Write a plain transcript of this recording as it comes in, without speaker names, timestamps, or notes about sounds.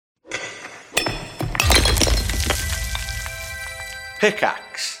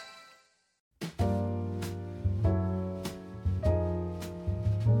Pickaxe.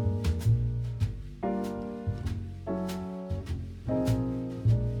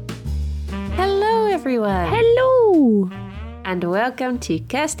 Hello, everyone. Hello! And welcome to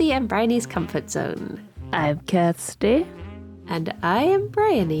Kirsty and Bryony's Comfort Zone. I'm Kirsty. And I am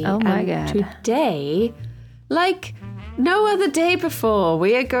Bryony. Oh my and God. Today, like no other day before,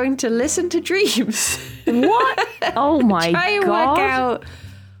 we are going to listen to dreams. What? Oh my Try and God. work out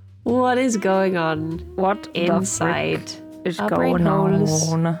what is going on What inside the frick is our going brain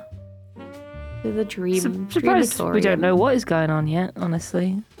holes on? to the dream. Surprised dreamatorium. we don't know what is going on yet,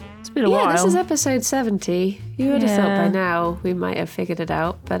 honestly. It's been a Yeah, while. this is episode 70. You would have thought by Yeah. now we might have figured it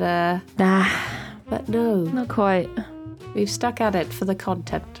out, but Nah, no. not quite. We've stuck at it for the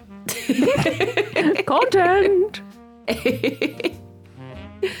content. Content!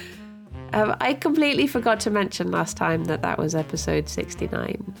 I completely forgot to mention last time that was episode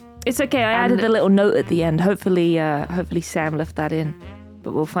 69. It's okay, I added a little note at the end. Hopefully Sam left that in.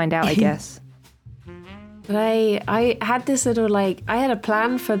 But we'll find out, I guess. But I had this little, I had a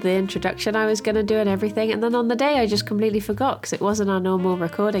plan for the introduction I was going to do and everything, and then on the day I just completely forgot because it wasn't our normal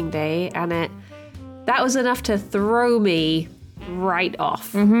recording day, and that was enough to throw me right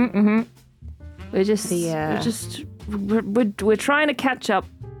off. We're just, we're trying to catch up,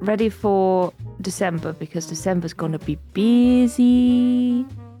 ready for December, because December's gonna be busy.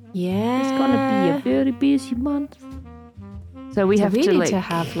 Yeah. It's gonna be a very busy month. So we have we to need to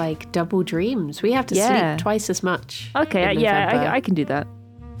have double dreams. We have to Yeah. sleep twice as much. Okay, in yeah, November. I can do that.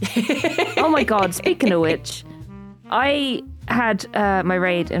 Oh my God! Speaking of which, I had my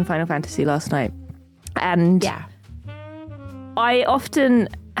raid in Final Fantasy last night, and Yeah. I often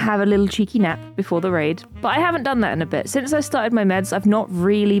have a little cheeky nap before the raid, but I haven't done that in a bit. Since I started my meds, I've not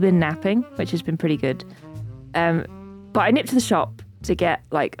really been napping, which has been pretty good. But I nipped to the shop to get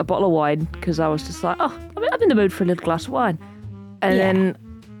a bottle of wine because I was just like, oh, I'm in the mood for a little glass of wine. And then,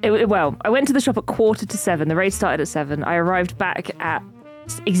 I went to the shop at 6:45. The raid started at 7. I arrived back at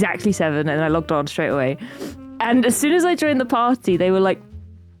exactly 7 and I logged on straight away. And as soon as I joined the party, they were like,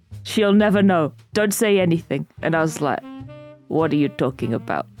 she'll never know. Don't say anything. And I was like, what are you talking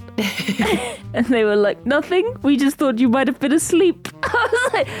about? And they were like, nothing. We just thought you might have been asleep. I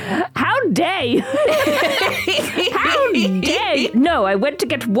was like, how dare you? How dare you? No, I went to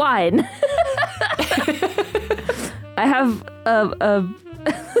get wine. I have I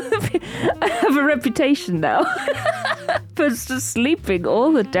have a reputation now for just sleeping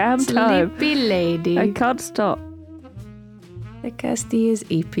all the damn time. Sleepy lady. I can't stop. The Kirsty is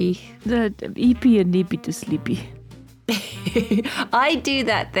eepy. Eepy and neepy to sleepy. I do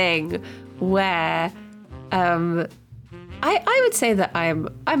that thing where I would say that I'm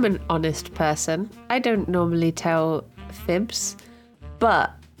an honest person. I don't normally tell fibs,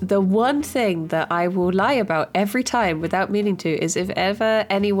 but the one thing that I will lie about every time without meaning to is if ever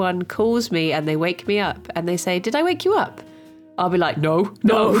anyone calls me and they wake me up and they say, did I wake you up? I'll be like, no. I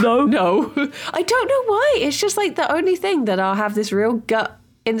don't know why. It's just the only thing that I'll have this real gut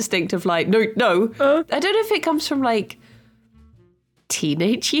instinct of no. I don't know if it comes from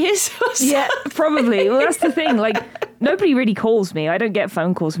teenage years or something. Yeah, probably. Well, that's the thing. Nobody really calls me. I don't get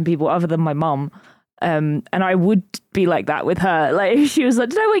phone calls from people other than my mum. And I would be like that with her. If she was like,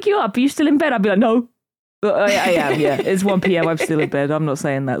 did I wake you up? Are you still in bed? I'd be like, no. But I am, yeah. It's 1 p.m. I'm still in bed. I'm not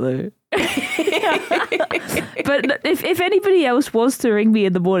saying that, though. But if anybody else was to ring me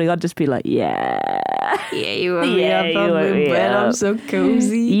in the morning, I'd just be like, yeah. Yeah, you woke me up. I'm in bed. I'm so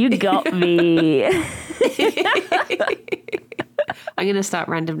cozy. You got me. I'm going to start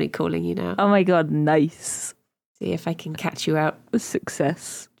randomly calling you now. Oh my God, nice. See if I can catch you out.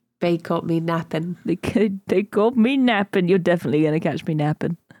 Success. They caught me napping. They caught me napping. You're definitely going to catch me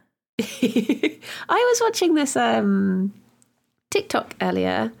napping. I was watching this TikTok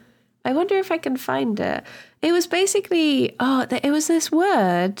earlier. I wonder if I can find it. It was basically, it was this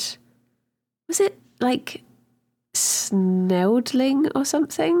word. Was it snoudling or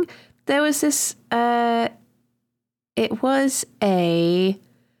something? There was this, it was a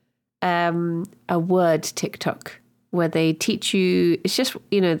word TikTok where they teach you, it's just,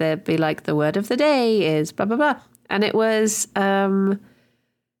 they'd be like, the word of the day is blah, blah, blah. And it was a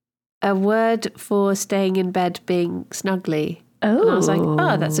word for staying in bed being snuggly. Oh. And I was like,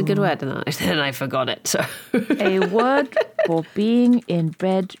 that's a good word. And then I forgot it. So A word for being in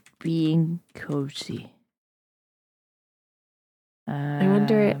bed being cozy. I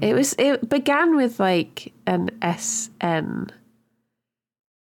wonder, it began with an SN.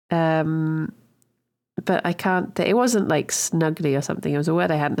 But I can't, it wasn't snuggly or something. It was a word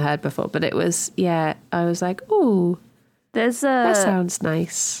I hadn't heard before, but it was, I was like, ooh, That sounds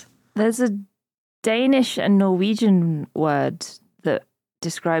nice. There's a Danish and Norwegian word that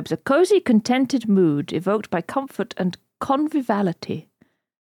describes a cozy, contented mood evoked by comfort and conviviality.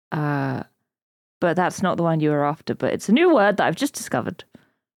 But that's not the one you were after. But it's a new word that I've just discovered.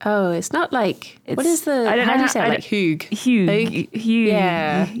 Oh, it's not like... what is the... I don't know how do you say it? Like hug? Hug.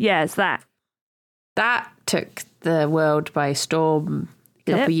 Yeah, it's that. That took the world by storm a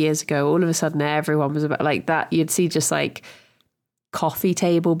couple of years ago. All of a sudden, everyone was about like that. You'd see just like coffee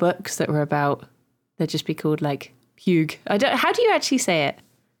table books that were about... they'd just be called like hug. How do you actually say it?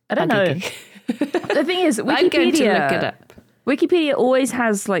 I don't know. The thing is, Wikipedia... I'm going to look it up. Wikipedia always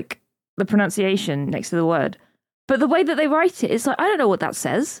has like the pronunciation next to the word. But the way that they write it, it's like, I don't know what that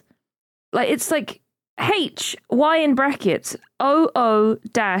says. Like, it's like H, Y in brackets,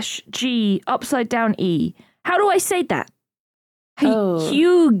 O-O-G, upside down E. How do I say that?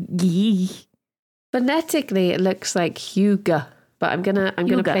 Hugi. Phonetically, it looks like Huga. But I'm gonna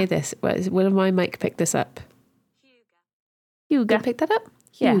play this. Will my mic pick this up? Huga. Pick that up?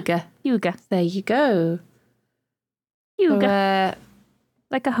 Yeah. Huga. There you go. Huga.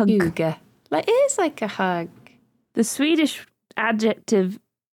 Like a hug. Huga. Like, it is like a hug. The Swedish adjective,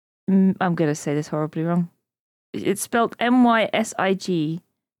 I'm going to say this horribly wrong. It's spelled MYSIG,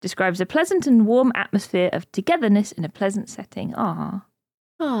 describes a pleasant and warm atmosphere of togetherness in a pleasant setting. Aww.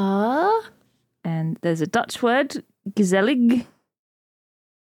 And there's a Dutch word, gezellig,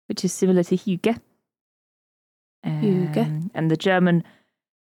 which is similar to Hygge. And the German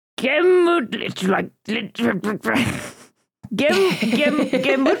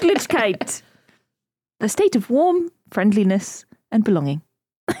Gemütlichkeit. The state of warm friendliness and belonging.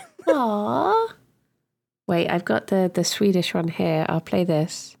 Aww. Wait, I've got the Swedish one here. I'll play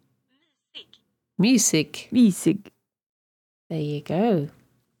this. Music. There you go.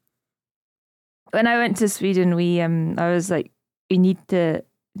 When I went to Sweden, I was like, we need to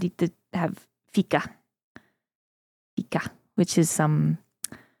have fika. Fika, which is going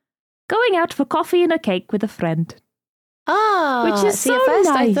out for coffee and a cake with a friend. Which is so at first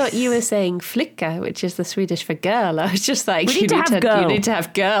nice. I thought you were saying flicka, which is the Swedish for girl. I was just like, you need to have girl. You need to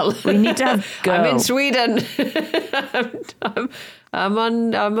have girl. We need to have girl. I'm in Sweden. I'm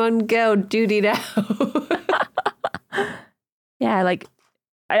on girl duty now. Yeah, like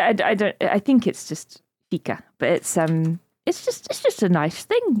I think it's just fika, but it's just a nice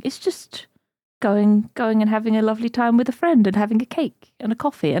thing. It's just going and having a lovely time with a friend and having a cake and a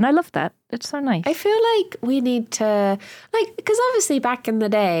coffee, and I love that. It's so nice. I feel like we need to, like, because obviously back in the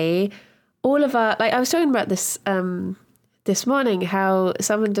day, all of our, like, I was talking about this this morning, how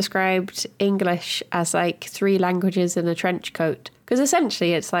someone described English as like 3 languages in a trench coat, because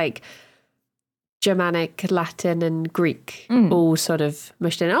essentially it's like Germanic, Latin and Greek all sort of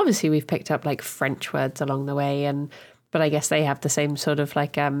mushed in. Obviously we've picked up like French words along the way, but I guess they have the same sort of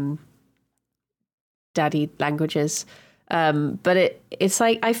like daddy languages. But it's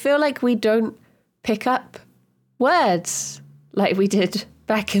like, I feel like we don't pick up words like we did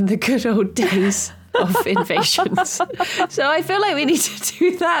back in the good old days of invasions. So I feel like we need to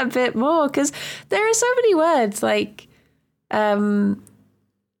do that a bit more, because there are so many words like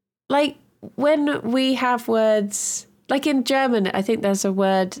when we have words like in German, I think there's a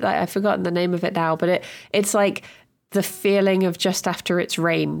word, I've forgotten the name of it now, but it's like the feeling of just after it's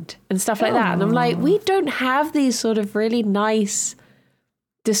rained and stuff like that. And I'm like, we don't have these sort of really nice,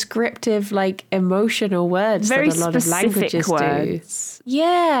 descriptive, like emotional words very that a lot of languages words. do.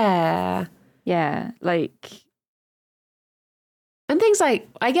 Yeah. Yeah, like... And things like,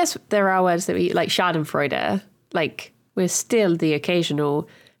 I guess there are words that we, like schadenfreude, like we're still the occasional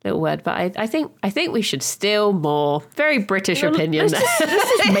little word, but I think we should still more. Very British opinion. Let's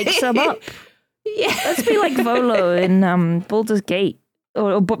just make some up. Yeah, let's be like Volo in Baldur's Gate,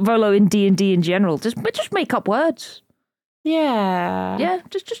 or Volo in D&D in general. Just make up words. Yeah,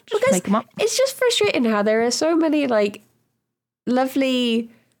 just make them up. It's just frustrating how there are so many like lovely,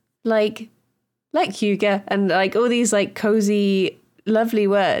 like Huga and like all these like cozy, lovely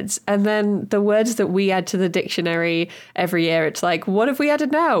words, and then the words that we add to the dictionary every year. It's like, what have we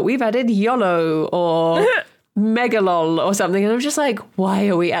added now? We've added YOLO or megalol or something, and I'm just like, why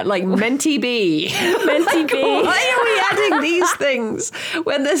are we at like menti b? Menti b? Why are we adding these things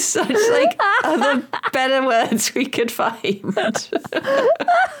when there's such like other better words we could find?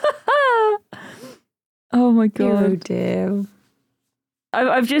 Oh my god! Oh dear!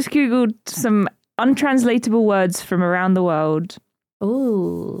 I've just googled some untranslatable words from around the world.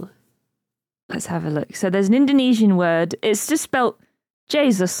 Ooh, let's have a look. So there's an Indonesian word. It's just spelt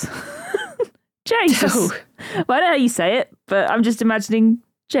Jesus. Jesus. Oh. Well, I don't know how you say it, but I'm just imagining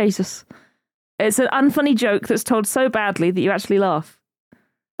Jesus. It's an unfunny joke that's told so badly that you actually laugh.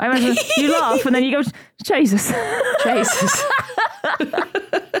 I imagine you laugh and then you go, Jesus. Jesus.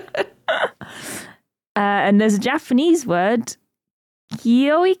 And there's a Japanese word,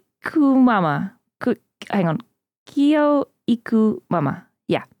 kyoiku mama. Hang on. Kyoiku mama.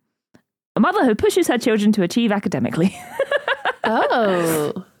 Yeah. A mother who pushes her children to achieve academically.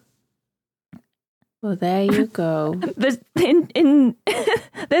 Oh. Well, there you go. There's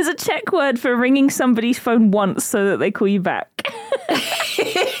a Czech word for ringing somebody's phone once so that they call you back.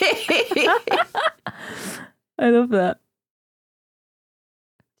 I love that.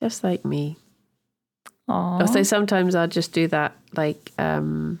 Just like me. Aww. Also, sometimes I'll just do that, like,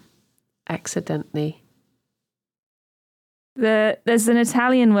 accidentally. There's an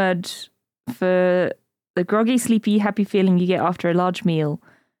Italian word for the groggy, sleepy, happy feeling you get after a large meal.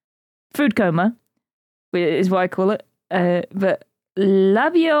 Food coma is what I call it. But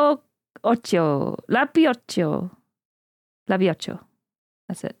labiocchio.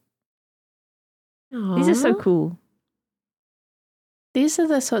 That's it. Aww. These are so cool. These are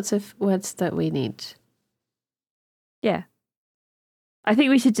the sorts of words that we need. Yeah. I think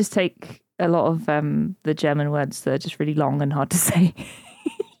we should just take a lot of the German words that are just really long and hard to say.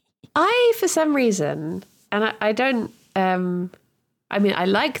 I, for some reason, and I don't, I mean, I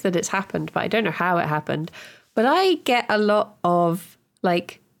like that it's happened, but I don't know how it happened. But I get a lot of,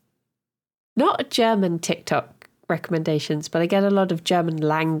 like, not German TikTok recommendations, but I get a lot of German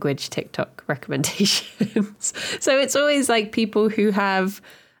language TikTok recommendations. So it's always like people who have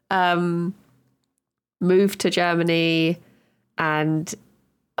moved to Germany, and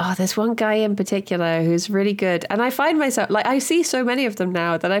there's one guy in particular who's really good. And I find myself, like, I see so many of them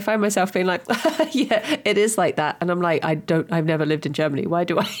now that I find myself being like, yeah, it is like that. And I'm like, I've never lived in Germany. Why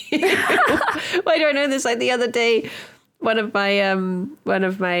do I know this? Like the other day, one of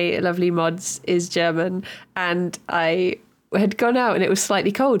my lovely mods is German, and I had gone out and it was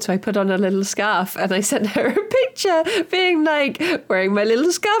slightly cold, so I put on a little scarf and I sent her a picture being like, wearing my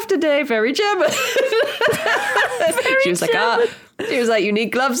little scarf today, very German. She was like, she was like, you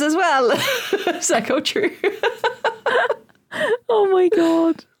need gloves as well. It's like, oh, true. Oh my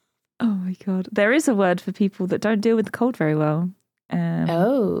god. Oh my god. There is a word for people that don't deal with the cold very well.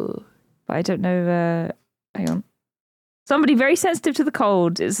 But I don't know. Hang on. Somebody very sensitive to the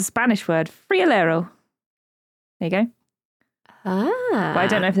cold. It's a Spanish word, friolero. There you go. But I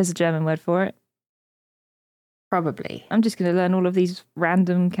don't know if there's a German word for it. Probably. I'm just going to learn all of these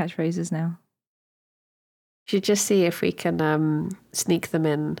random catchphrases now. Should just see if we can sneak them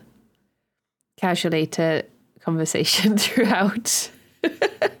in casually to conversation throughout.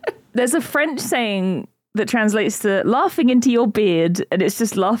 There's a French saying that translates to laughing into your beard, and it's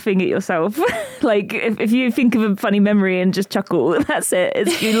just laughing at yourself. Like, if you think of a funny memory and just chuckle, that's it.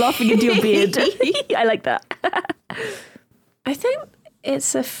 It's you laughing into your beard. I like that. I think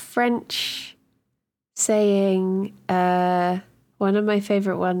it's a French saying. One of my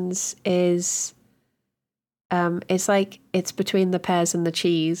favourite ones is, it's like, it's between the pears and the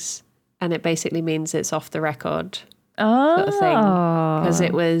cheese, and it basically means it's off the record. Sort of thing. Because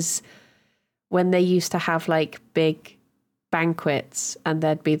it was when they used to have like big banquets and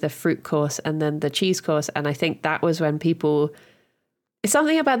there'd be the fruit course and then the cheese course. And I think that was when it's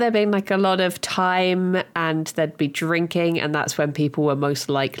something about there being like a lot of time and there'd be drinking. And that's when people were most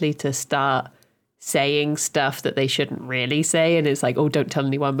likely to start saying stuff that they shouldn't really say. And it's like, oh, don't tell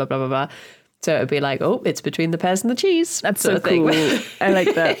anyone, blah, blah, blah, blah. So it would be like, oh, it's between the pears and the cheese. That's so cool. I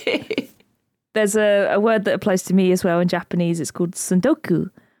like that. There's a word that applies to me as well in Japanese. It's called sundoku.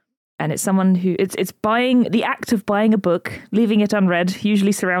 And it's someone who, it's buying, the act of buying a book, leaving it unread,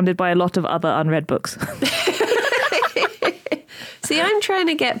 usually surrounded by a lot of other unread books. See, I'm trying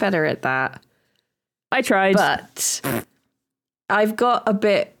to get better at that. I tried. But I've got a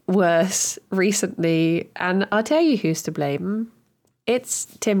bit worse recently, and I'll tell you who's to blame. It's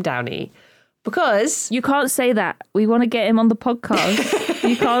Tim Downey. Because you can't say that. We want to get him on the podcast.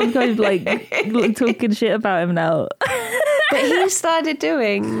 You can't go like talking shit about him now. But he started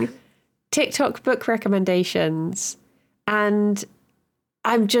doing TikTok book recommendations, and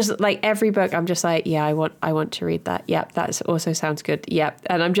I'm just like, every book I'm just like, yeah, I want to read that. Yep, that also sounds good. Yep.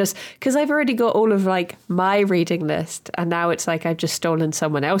 And I'm just, because I've already got all of like my reading list, and now it's like I've just stolen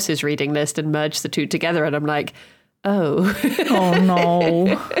someone else's reading list and merged the two together, and I'm like, oh. Oh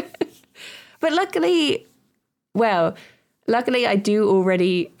no. But luckily I do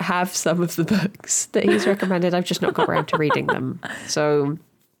already have some of the books that he's recommended. I've just not got around to reading them. So,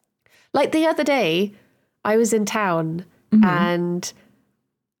 like the other day, I was in town and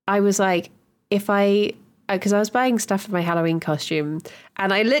I was like, if I because I was buying stuff for my Halloween costume,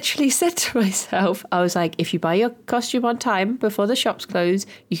 and I literally said to myself, I was like, if you buy your costume on time before the shops close,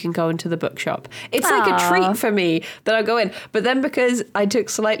 you can go into the bookshop. It's like a treat for me that I'll go in. But then because I took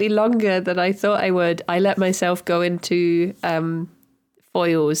slightly longer than I thought I would, I let myself go into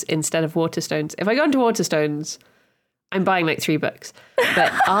Foyles instead of Waterstones. If I go into Waterstones, I'm buying like 3 books.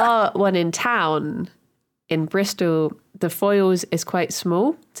 But our one in town, in Bristol, the Foyles is quite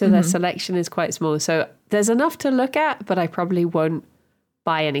small. So their selection is quite small. So there's enough to look at, but I probably won't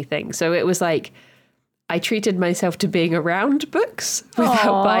buy anything. So it was like, I treated myself to being around books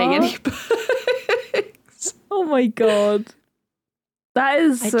without buying any books. Oh my God. That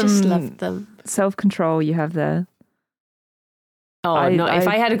is I just love them. Self-control you have there. Oh, no! If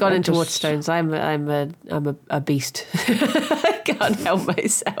I had gone into Waterstones, I'm a beast. I can't help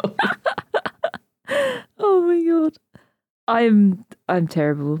myself. Oh my God, I'm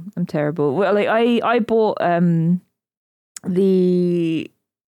terrible. I'm terrible. Well, like I bought the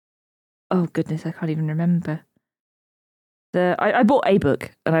oh goodness, I can't even remember. I bought a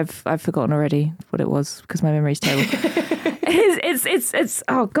book and I've forgotten already what it was because my memory's terrible. It's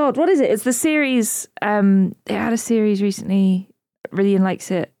oh God, what is it? It's the series. They had a series recently. Riddian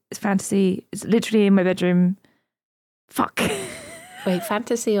likes it. It's fantasy. It's literally in my bedroom. Fuck. Wait,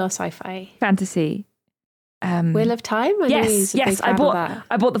 fantasy or sci-fi? Fantasy. Wheel of Time? Yes. I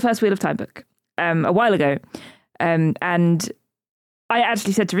bought the first Wheel of Time book a while ago, and I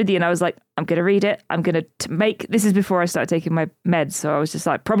actually said to Riddian, I was like, I'm going to read it. I'm going to make. This is before I started taking my meds, so I was just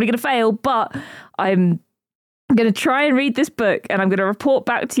like, probably going to fail, but I'm going to try and read this book, and I'm going to report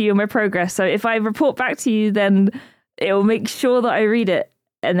back to you on my progress. So if I report back to you, then it will make sure that I read it.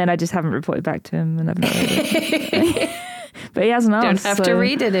 And then I just haven't reported back to him, and I've not read it. But he hasn't asked. Don't have to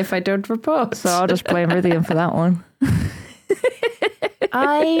read it if I don't report. So I'll just blame Riddian for that one.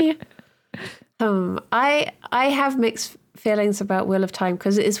 I have mixed feelings about Wheel of Time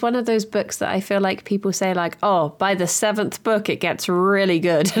because it's one of those books that I feel like people say like, oh, by the 7th book it gets really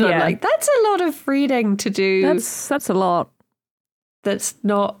good. And I'm like, that's a lot of reading to do. That's a lot. That's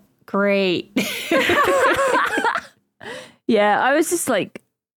not great. Yeah, I was just like,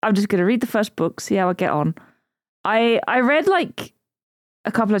 I'm just going to read the first book, see how I get on. I read like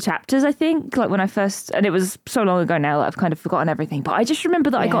a couple of chapters, I think, like when I first, and it was so long ago now that I've kind of forgotten everything, but I just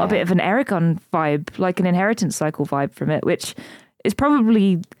remember that I got a bit of an Eragon vibe, like an inheritance cycle vibe from it, which is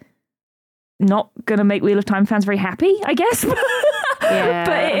probably not going to make Wheel of Time fans very happy, I guess.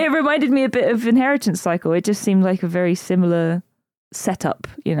 But it reminded me a bit of inheritance cycle. It just seemed like a very similar setup,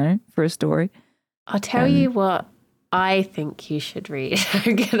 for a story. I'll tell you what I think you should read.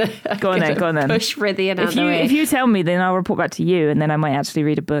 I'm gonna go on then. Push Riddian out the way. If you tell me, then I'll report back to you, and then I might actually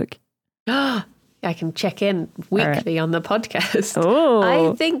read a book. I can check in weekly on the podcast. Oh,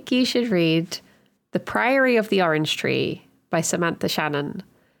 I think you should read The Priory of the Orange Tree by Samantha Shannon,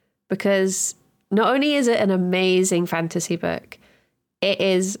 because not only is it an amazing fantasy book, it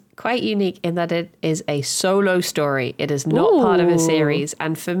is quite unique in that it is a solo story. It is not part of a series.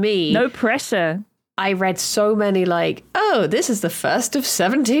 And for me, no pressure. I read so many like, oh, this is the first of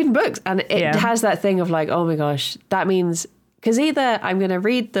 17 books. And it has that thing of like, oh my gosh, that means, because either I'm going to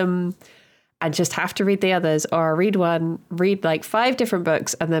read them and just have to read the others, or I read like 5 different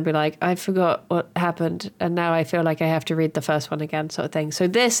books and then be like, I forgot what happened. And now I feel like I have to read the first one again, sort of thing. So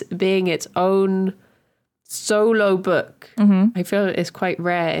this being its own solo book, I feel is quite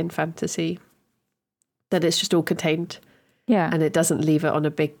rare in fantasy, that it's just all contained. Yeah. And it doesn't leave it on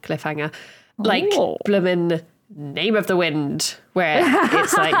a big cliffhanger. Like bloomin' Name of the Wind, where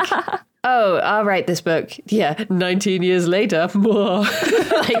it's like, oh, I'll write this book. Yeah, 19 years later, more.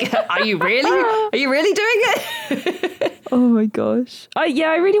 Like, are you really doing it? Oh my gosh. I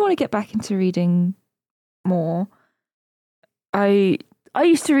really want to get back into reading more. I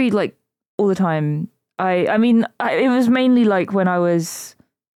used to read like all the time. I mean, it was mainly like when I was,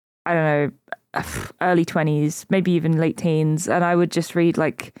 I don't know, early 20s, maybe even late teens, and I would just read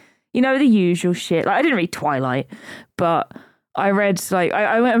like, the usual shit. Like, I didn't read Twilight, but I read, like,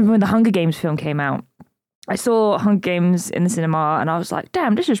 I remember when the Hunger Games film came out. I saw Hunger Games in the cinema, and I was like,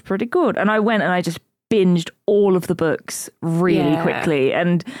 damn, this is pretty good. And I went and I just binged all of the books really quickly.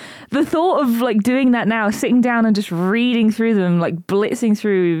 And the thought of, like, doing that now, sitting down and just reading through them, like, blitzing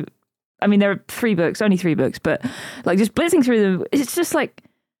through, I mean, there are only 3 books, but, like, just blitzing through them, it's just like,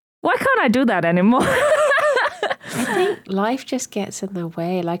 why can't I do that anymore? I think life just gets in the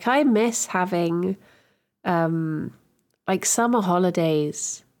way. Like, I miss having like summer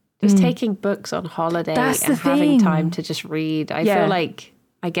holidays, just taking books on holiday and having time to just read. I feel like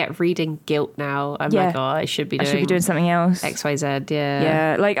I get reading guilt now. I'm like, oh, I should be doing something else. XYZ, yeah.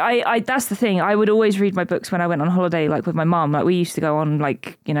 Yeah, like I that's the thing. I would always read my books when I went on holiday, like with my mum. Like we used to go on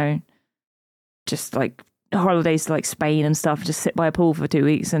like, you know, just like holidays to like Spain and stuff, just sit by a pool for 2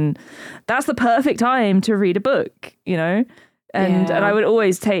 weeks. And that's the perfect time to read a book, you know? And I would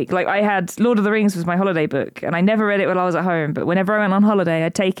always take, like I had Lord of the Rings was my holiday book and I never read it when I was at home. But whenever I went on holiday,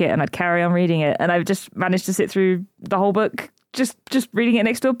 I'd take it and I'd carry on reading it. And I've just managed to sit through the whole book just reading it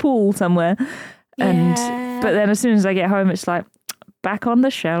next to a pool somewhere. And but then as soon as I get home, it's like back on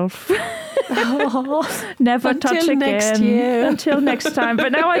the shelf. Never touch again next year. Until next time.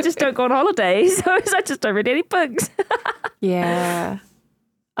 But now I just don't go on holiday, so I just don't read any books. Yeah,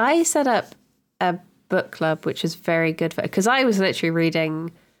 I set up a book club, which is very good for, because I was literally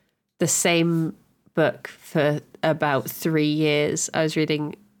reading the same book for about 3 years. I was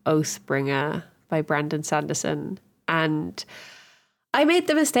reading Oathbringer by Brandon Sanderson. And I made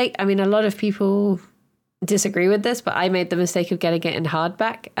the mistake. I mean, a lot of people disagree with this, but I made the mistake of getting it in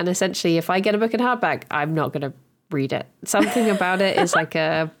hardback. And essentially, if I get a book in hardback, I'm not going to read it. Something about it is like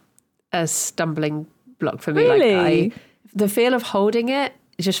a stumbling block for me. Really? Like the feel of holding it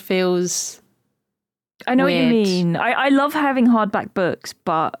just feels I know weird. what you mean. I love having hardback books,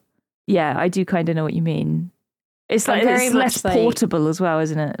 but yeah, I do kind of know what you mean. It's like it's less portable as well,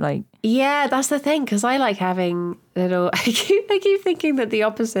 isn't it? Like, yeah, that's the thing, because I like having little. I keep thinking that the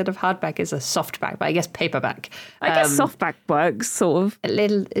opposite of hardback is a softback, but I guess paperback. I guess softback works, sort of. A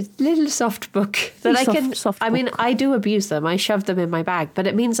little soft book that I can. I mean, I do abuse them. I shove them in my bag, but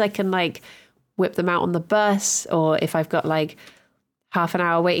it means I can like whip them out on the bus, or if I've got like half an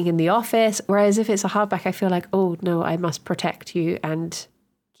hour waiting in the office. Whereas if it's a hardback, I feel like, oh no, I must protect you and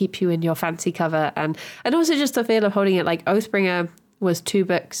keep you in your fancy cover, and also just the feel of holding it. Like Oathbringer was 2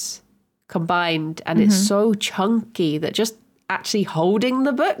 books combined, and it's so chunky that just actually holding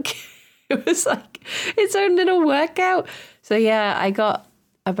the book, it was like its own little workout. So yeah, I got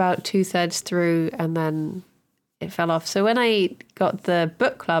about 2/3 through and then it fell off. So when I got the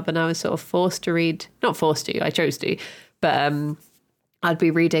book club and I was sort of forced to read, not forced to, I chose to, but I'd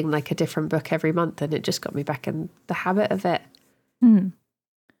be reading like a different book every month, and it just got me back in the habit of it.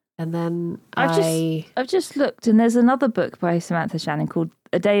 And then I've just looked, and there's another book by Samantha Shannon called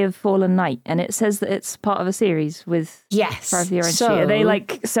A Day of Fallen Night, and it says that it's part of a series with Prior of the Orange Tree. Are they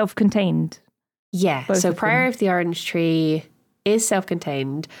like self-contained? Yeah. So Prior of the Orange Tree is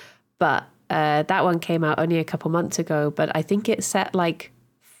self-contained, but that one came out only a couple months ago. But I think it's set like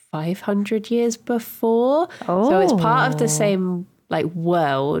 500 years before, so it's part of the same like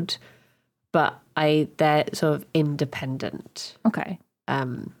world, but they're sort of independent. Okay.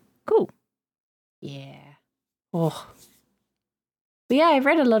 Cool. Yeah. Oh. But yeah, I've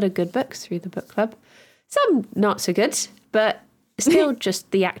read a lot of good books through the book club. Some not so good, but still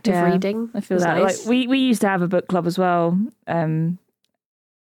just the act of reading. I feel that. Nice. Like we used to have a book club as well. Like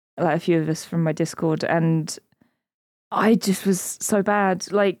a few of us from my Discord, and I just was so bad.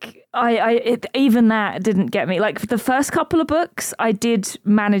 Like even that didn't get me. Like for the first couple of books, I did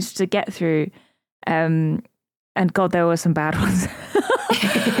manage to get through. And God, there were some bad ones.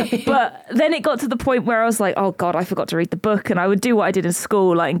 But then it got to the point where I was like, oh God, I forgot to read the book. And I would do what I did in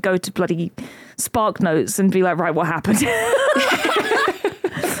school, like, and go to bloody Spark Notes and be like, right, what happened? And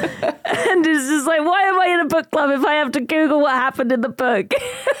it's just like, why am I in a book club if I have to Google what happened in the book?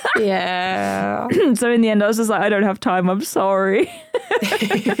 Yeah. So in the end, I was just like, I don't have time. I'm sorry.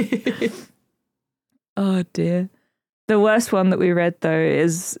 Oh dear. The worst one that we read, though,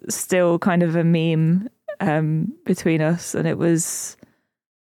 is still kind of a meme between us. And it was,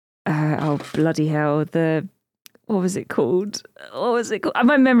 oh, bloody hell. What was it called?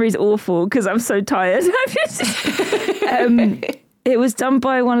 My memory's awful because I'm so tired. It was done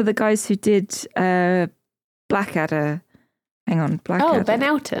by one of the guys who did Blackadder. Hang on, Blackadder. Oh, Ben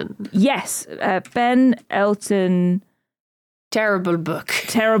Elton. Yes, Ben Elton. Terrible book.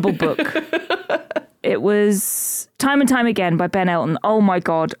 It was Time and Time Again by Ben Elton. Oh my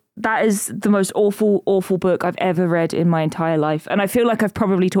God. That is the most awful, awful book I've ever read in my entire life. And I feel like I've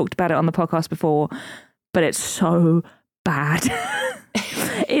probably talked about it on the podcast before, but it's so bad.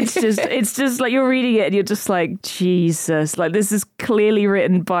 It's just like you're reading it and you're just like, Jesus, like this is clearly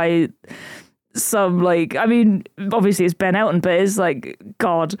written by some, like, I mean, obviously it's Ben Elton, but it's like,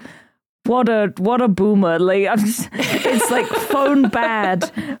 God, what a boomer. Like it's like phone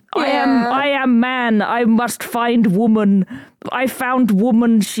bad. Yeah. I am man. I must find woman. I found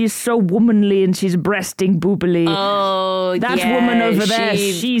woman. She's so womanly and she's breasting boobily. Oh, That yeah, woman over there,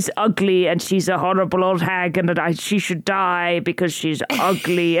 she's ugly and she's a horrible old hag and she should die because she's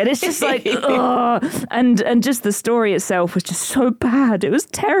ugly. And it's just like, ugh. And just the story itself was just so bad. It was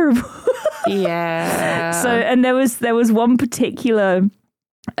terrible. Yeah. So, and there was one particular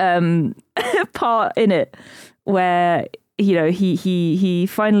part in it where, you know, he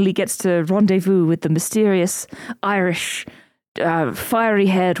finally gets to rendezvous with the mysterious Irish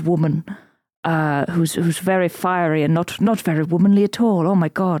fiery-haired woman who's very fiery and not very womanly at all. Oh my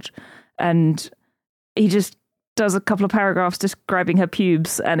God. And he just does a couple of paragraphs describing her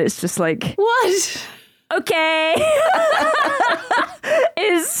pubes, and it's just like, what? okay.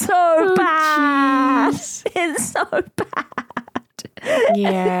 It's so bad. Geez. It's so bad.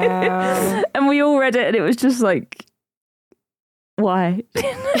 Yeah. And we all read it and it was just like, why?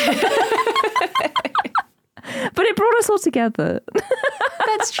 But it brought us all together.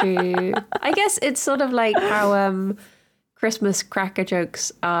 That's true. I guess it's sort of like how Christmas cracker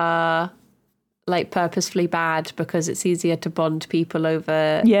jokes are like purposefully bad because it's easier to bond people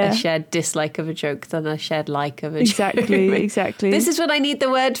over a shared dislike of a joke than a shared like of a joke. Exactly. This is when I need the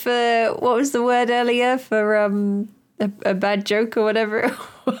word for, what was the word earlier for a bad joke or whatever?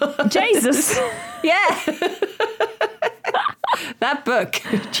 Jesus. Yeah. That book.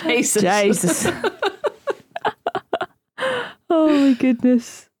 Jesus. Oh my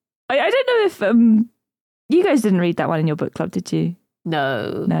goodness. I don't know if you guys didn't read that one in your book club, did you?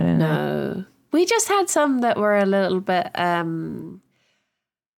 No. We just had some that were a little bit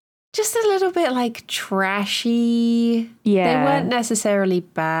just a little bit like trashy. Yeah. They weren't necessarily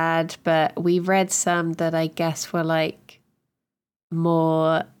bad, but we read some that I guess were like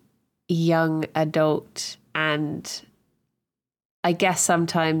more young adult, and I guess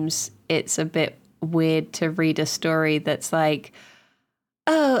sometimes it's a bit weird to read a story that's like,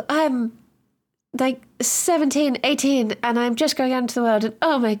 oh, I'm like 17, 18, and I'm just going out into the world, and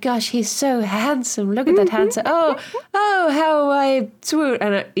oh my gosh, he's so handsome. Look at that handsome. Oh, how I swoon.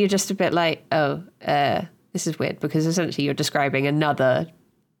 And you're just a bit like, this is weird, because essentially you're describing another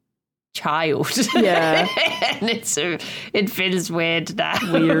child. Yeah. And it feels weird now.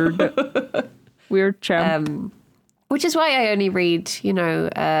 Weird chump. Which is why I only read,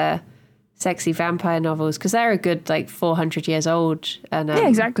 sexy vampire novels, because they're a good 400 years old, and yeah,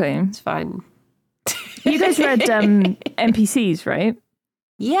 exactly. It's fine. You guys read NPCs, right?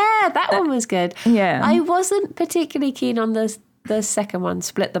 Yeah, that one was good. Yeah, I wasn't particularly keen on the second one,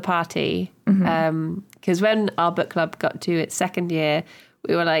 Split the Party, because when our book club got to its second year,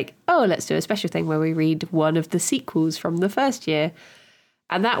 we were like, oh, let's do a special thing where we read one of the sequels from the first year,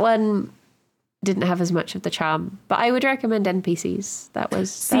 and that one didn't have as much of the charm, but I would recommend NPCs. That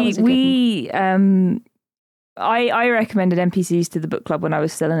was a good one. I recommended NPCs to the book club when I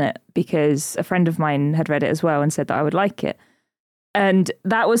was still in it because a friend of mine had read it as well and said that I would like it. And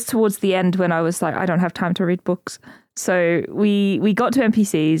that was towards the end when I was like, I don't have time to read books. So we got to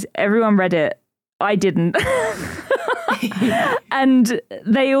NPCs, everyone read it, I didn't. And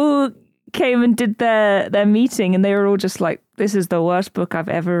they all came and did their meeting, and they were all just like, this is the worst book I've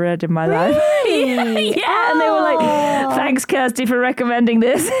ever read in my life. Yeah. And they were like, thanks, Kirsty, for recommending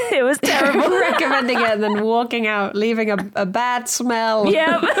this. It was terrible. Recommending it and then walking out, leaving a bad smell.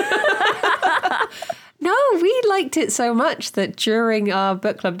 Yep. No, we liked it so much that during our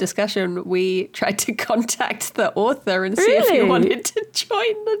book club discussion, we tried to contact the author and see if he wanted to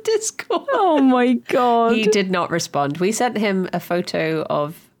join the Discord. Oh my God. He did not respond. We sent him a photo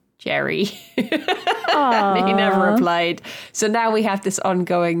of Jerry. And he never replied. So now we have this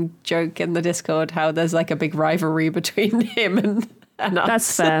ongoing joke in the Discord how there's like a big rivalry between him and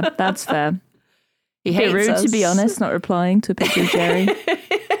us. That's fair. He hates rude, us. to be honest, not replying to a picture of Jerry.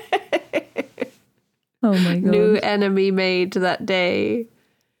 Oh my God. New enemy made that day.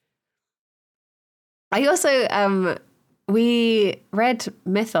 I also, we read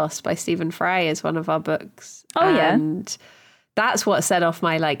Mythos by Stephen Fry as one of our books. Oh, yeah. And that's what set off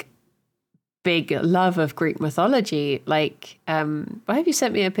my big love of Greek mythology. Why have you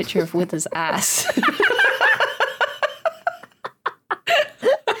sent me a picture of Wither's ass?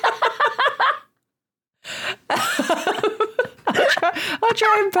 I'll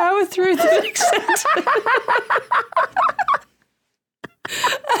try and power through the next sentence.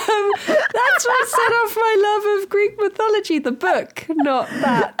 That's what set off my love of Greek mythology, the book, not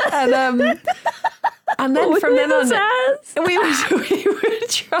that. And then from then on, we would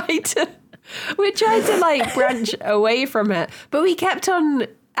try to branch away from it, but we kept on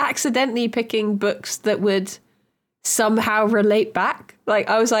accidentally picking books that would somehow relate back. Like,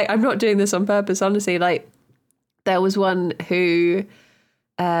 I was like, I'm not doing this on purpose, honestly. Like, there was one who,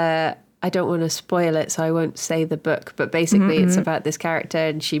 I don't want to spoil it, so I won't say the book, but basically it's about this character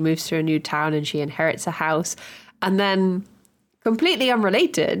and she moves to a new town and she inherits a house. And then, completely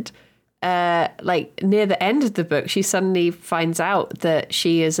unrelated, like near the end of the book, she suddenly finds out that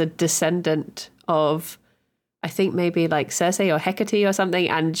she is a descendant of, I think maybe like Circe or Hecate or something,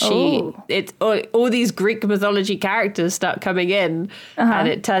 and it's all these Greek mythology characters start coming in, and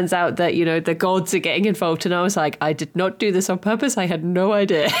it turns out that, you know, the gods are getting involved. And I was like, I did not do this on purpose. I had no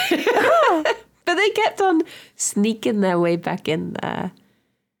idea. But they kept on sneaking their way back in there.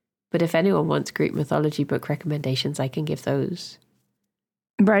 But if anyone wants Greek mythology book recommendations, I can give those.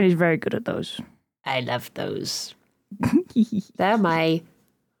 Bridie's very good at those. I love those. They're my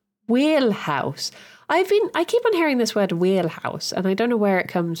wheelhouse. I keep on hearing this word wheelhouse, and I don't know where it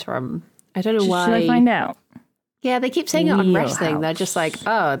comes from. I don't know why. Should I find out? Yeah, they keep saying it on wrestling. They're just like,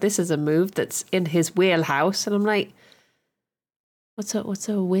 oh, this is a move that's in his wheelhouse. And I'm like, what's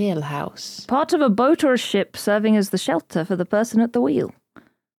a wheelhouse? Part of a boat or a ship serving as the shelter for the person at the wheel.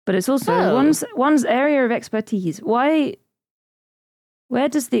 But it's also one's area of expertise. Where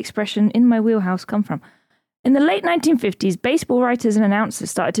does the expression "in my wheelhouse" come from? In the late 1950s, baseball writers and announcers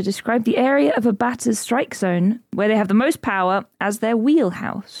started to describe the area of a batter's strike zone where they have the most power as their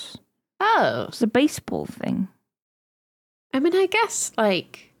wheelhouse. Oh. It's a baseball thing. I mean, I guess,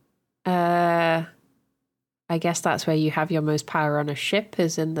 like, I guess that's where you have your most power on a ship,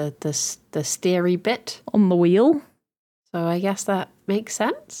 is in the steery bit. On the wheel. So I guess that makes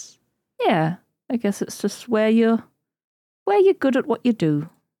sense. Yeah. I guess it's just where you're good at what you do.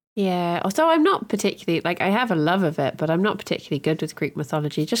 Yeah, although I'm not particularly, like, I have a love of it, but I'm not particularly good with Greek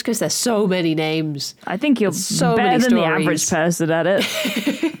mythology just because there's so many names. I think you're better than the average person at it.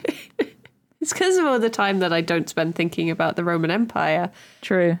 It's because of all the time that I don't spend thinking about the Roman Empire.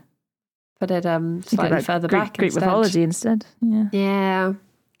 True. Put it slightly further back Greek mythology instead. Yeah. Yeah.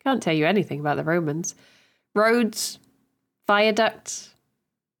 Can't tell you anything about the Romans. Roads, viaducts,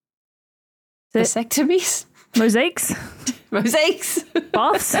 vasectomies. Mosaics. Mosaics.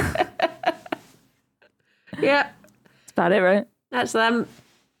 Baths. Yeah. That's about it, right? That's them.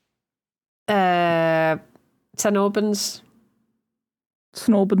 St. Albans.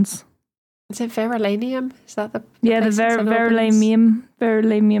 Snorbans. Is it Verulamium? Is that the yeah, the Verulamium.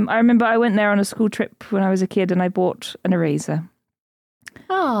 Verulamium. I remember I went there on a school trip when I was a kid and I bought an eraser.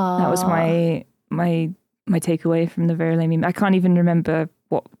 Oh. That was my takeaway from the Verulamium. I can't even remember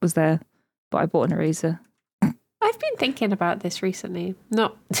what was there, but I bought an eraser. I've been thinking about this recently.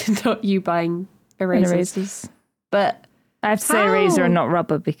 Not you buying erasers. But I have to say eraser and not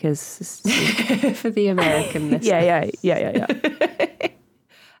rubber because for the American listeners. Yeah.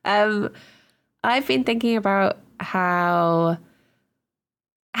 I've been thinking about how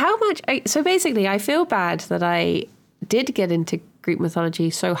much. So basically, I feel bad that I did get into Greek mythology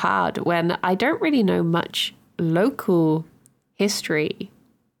so hard when I don't really know much local history.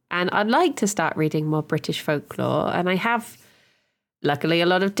 And I'd like to start reading more British folklore. And I have, luckily, a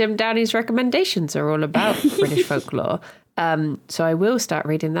lot of Tim Downey's recommendations are all about British folklore. So I will start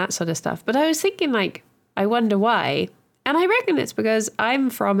reading that sort of stuff. But I was thinking, like, I wonder why. And I reckon it's because I'm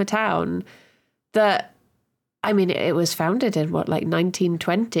from a town that, I mean, it was founded in,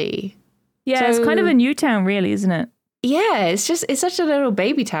 1920? Yeah, so, it's kind of a new town, really, isn't it? Yeah, it's such a little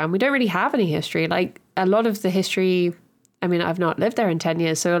baby town. We don't really have any history. Like, a lot of the history... I mean, I've not lived there in 10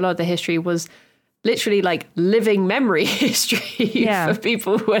 years, so a lot of the history was literally like living memory history for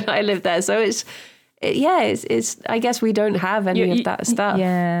people when I lived there. So it's I guess we don't have any of that stuff.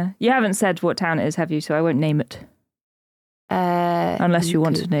 Yeah. You haven't said what town it is, have you? So I won't name it. Unless you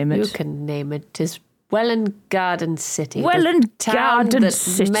want to name it. You can name it. It's Welland Garden City. Welland Garden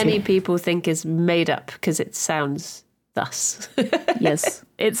City. Many people think is made up because it sounds... thus. Yes.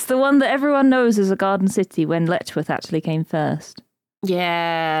 It's the one that everyone knows as a garden city when Letchworth actually came first.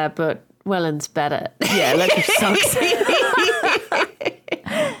 Yeah, but Welland's better. Yeah, Letchworth sucks.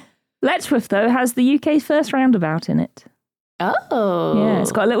 Letchworth, though, has the UK's first roundabout in it. Oh. Yeah,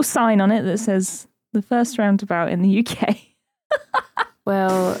 it's got a little sign on it that says the first roundabout in the UK.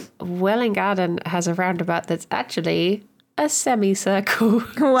 Well, Welland Garden has a roundabout that's actually a semicircle.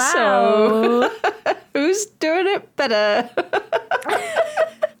 Wow. So... who's doing it better?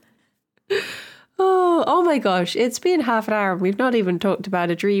 Oh my gosh, it's been half an hour and we've not even talked about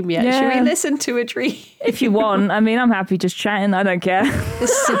a dream yet. Yeah. Should we listen to a dream? If you want. I mean, I'm happy just chatting. I don't care.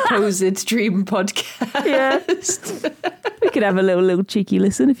 This supposed dream podcast. Yeah. We could have a little cheeky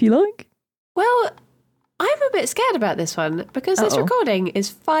listen if you like. Well, I'm a bit scared about this one because this Uh-oh. recording is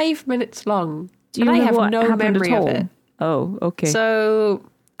 5 minutes long. Do you and I know have what no happened memory at of all? it. Oh, okay. So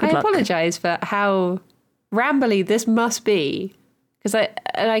Good I luck. apologise for how rambly this must be. Because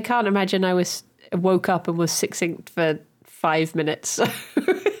I can't imagine I woke up and was succinct for 5 minutes.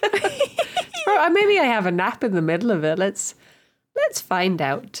 Maybe I have a nap in the middle of it. Let's find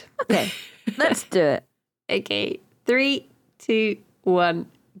out. Okay, let's do it. Okay, 3, 2, 1,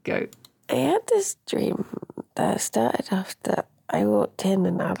 go. I had this dream that started off that I walked in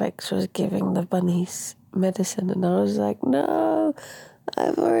and Alex was giving the bunnies medicine, and I was like, no,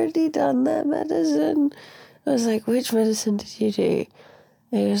 I've already done that medicine. I was like, which medicine did you do?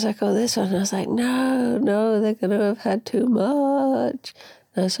 And he was like, oh, this one. And I was like, no, they're going to have had too much.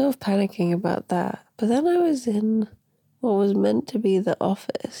 And I was sort of panicking about that. But then I was in what was meant to be the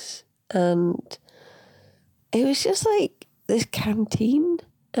office, and it was just like this canteen,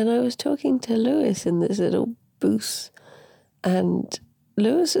 and I was talking to Lewis in this little booth, and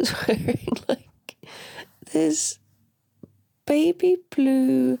Lewis was wearing like this baby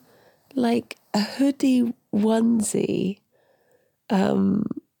blue, like a hoodie onesie, and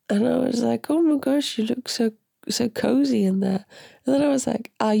I was like, oh my gosh, you look so cozy in there. And then I was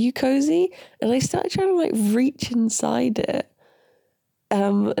like, are you cozy? And I started trying to like reach inside it.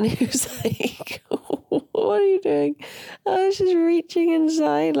 And he was like, what are you doing? I was just reaching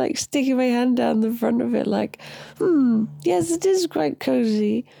inside, like sticking my hand down the front of it, like, yes, it is quite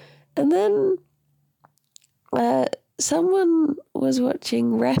cozy. And then someone was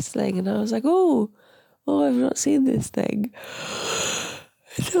watching wrestling, and I was like, oh, I've not seen this thing.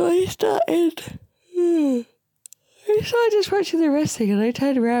 So I started just watching the wrestling, and I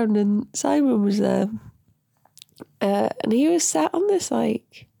turned around and Simon was there. And he was sat on this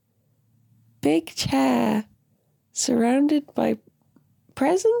like big chair surrounded by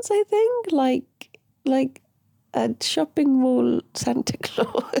presents, I think, like a shopping mall Santa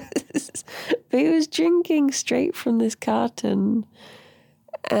Claus. But he was drinking straight from this carton.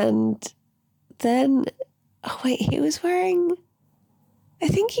 And then, oh wait, he was wearing, I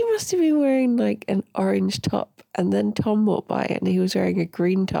think he must have been wearing like an orange top. And then Tom walked by and he was wearing a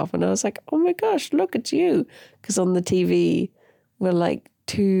green top. And I was like, oh my gosh, look at you. Because on the TV were like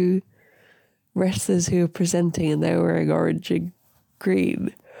two wrestlers who were presenting and they were wearing orange and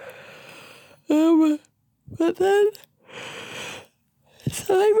green. But then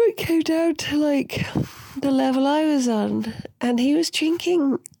Simon came down to like the level I was on, and he was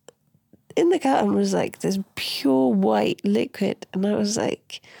drinking, in the carton was like this pure white liquid. And I was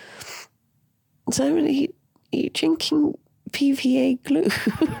like, Simon, are you drinking PVA glue?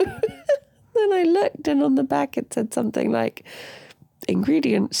 Then I looked, and on the back it said something like,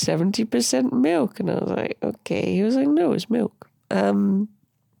 ingredient 70% milk. And I was like, okay. He was like, no, it's milk.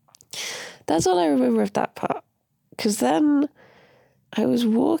 That's all I remember of that part. Because then I was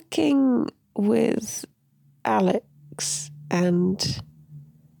walking with Alex and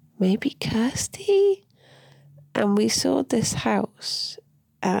maybe Kirsty, and we saw this house,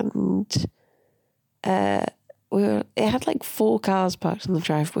 and it had like 4 cars parked on the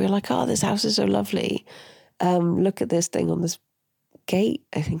drive. We were like, oh, this house is so lovely. Look at this thing on this gate,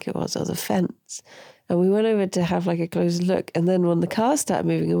 I think it was, or the fence. And we went over to have like a closer look. And then when the cars started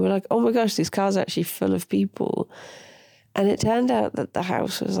moving, and we were like, oh my gosh, these cars are actually full of people. And it turned out that the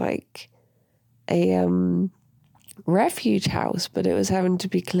house was like a refuge house, but it was having to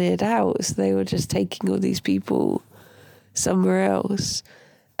be cleared out. So they were just taking all these people somewhere else.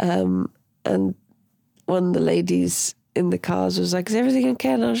 And one of the ladies in the cars was like, is everything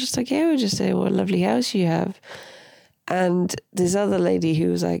okay? And I was just like, yeah, we're just saying what a lovely house you have. And this other lady who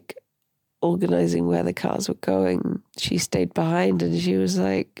was like organising where the cars were going, she stayed behind, and she was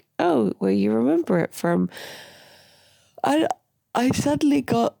like, oh, well, you remember it from... I suddenly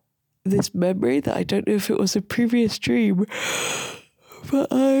got this memory that I don't know if it was a previous dream, but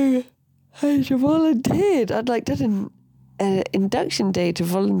I volunteered. I'd like done an induction day to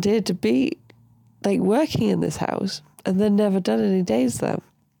volunteer to be like working in this house, and then never done any days there.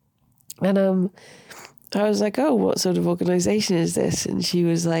 And I was like, oh, what sort of organisation is this? And she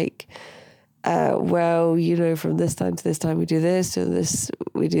was like, well, you know, from this time to this time we do this, to this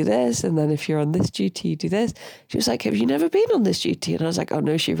we do this, and then if you're on this duty you do this. She was like, have you never been on this duty? And I was like, oh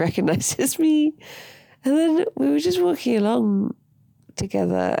no, she recognises me. And then we were just walking along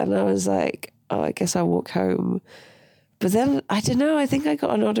together, and I was like, oh, I guess I'll walk home. But then, I don't know, I think I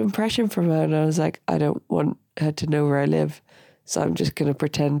got an odd impression from her, and I was like, I don't want her to know where I live, so I'm just going to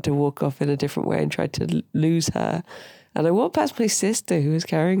pretend to walk off in a different way and try to lose her. And I walked past my sister who was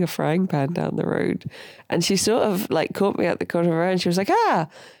carrying a frying pan down the road. And she sort of like caught me at the corner of her eye and she was like, ah.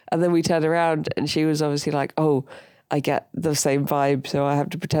 And then we turned around and she was obviously like, oh, I get the same vibe. So I have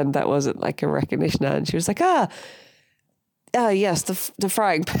to pretend that wasn't like a recognition. And she was like, yes, the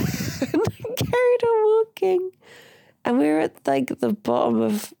frying pan. And I carried on walking. And we were at like the bottom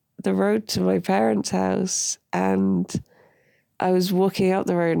of the road to my parents' house. And I was walking up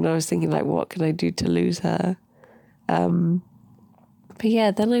the road and I was thinking like, what can I do to lose her? But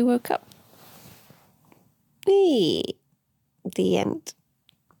yeah, then I woke up. The end.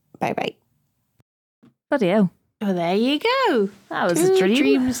 Bye-bye. Bloody hell. Well, there you go. That was Two a dream.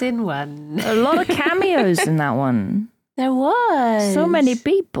 dreams in one. A lot of cameos in that one. There was. So many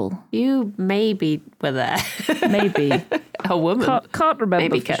people. You maybe were there. Maybe. A woman. Can't remember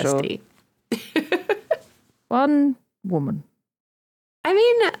Maybe for sure. Kirsty. One woman. I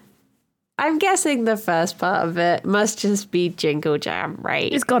mean, I'm guessing the first part of it must just be Jingle Jam,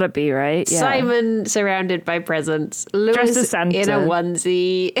 right? It's got to be, right? Yeah. Simon surrounded by presents. Lewis Dressed as Santa. in a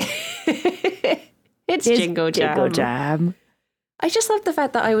onesie. It's Jingle Jam. Jingle Jam. I just love the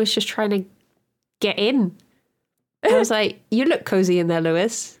fact that I was just trying to get in. I was like, you look cozy in there,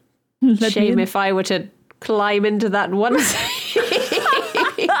 Lewis. Shame if I were to climb into that onesie.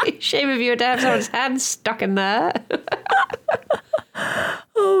 Shame if you were to have someone's hand stuck in there.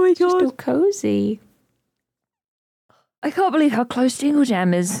 Oh my Just god. all cozy. I can't believe how close Jingle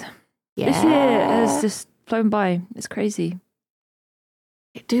Jam is. Yeah. This year has just flown by. It's crazy.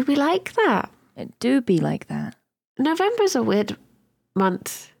 Do we like that? It do be like that. November's a weird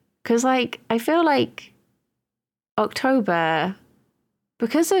month because, like, I feel like October,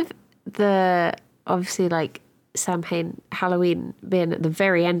 because of the obviously like Samhain Halloween being at the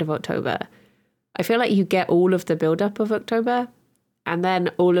very end of October, I feel like you get all of the build up of October, and then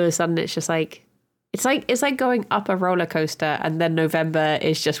all of a sudden it's just like it's like going up a roller coaster, and then November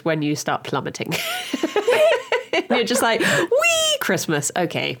is just when you start plummeting. You're just like, wee, Christmas,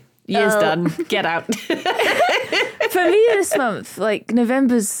 okay. Year's done. Get out. For me this month, like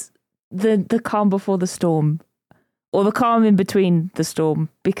November's the calm before the storm. Or the calm in between the storm.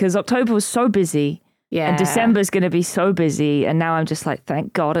 Because October was so busy. Yeah. And December's going to be so busy. And now I'm just like,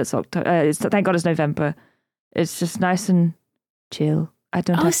 thank God it's October. Thank God it's November. It's just nice and chill. I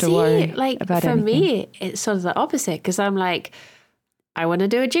don't have to worry about for anything. me, it's sort of the opposite because I'm like, I want to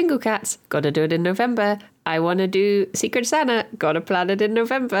do a Jingle Cats, got to do it in November. I want to do Secret Santa, got to plan it in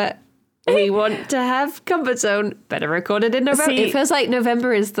November. We want to have Comfort Zone, better record it in November. See, it feels like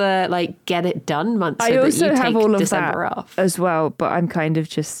November is the like get it done month. So I also that you have take all of December that off as well, but I'm kind of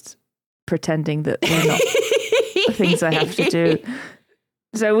just pretending that they're not things I have to do.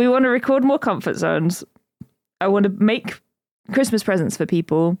 So we want to record more Comfort Zones. I want to make Christmas presents for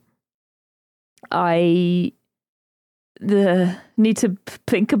people. I need to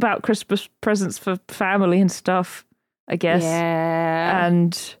think about Christmas presents for family and stuff, I guess. Yeah.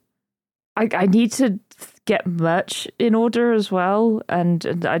 And I need to get merch in order as well.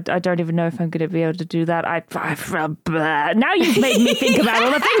 And I don't even know if I'm going to be able to do that. Now you've made me think about all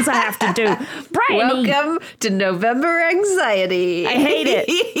the things I have to do. Brittany, Welcome to November anxiety. I hate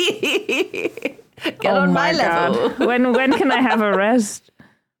it. Get on my level. God. When can I have a rest?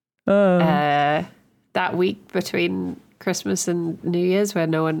 That week between Christmas and New Year's where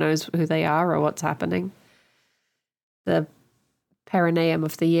no one knows who they are or what's happening. The perineum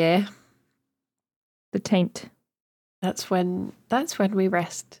of the year. The taint. That's when we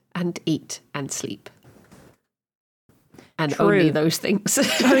rest and eat and sleep. And True. only those things.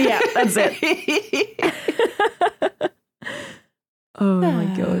 Oh yeah, that's it. Oh my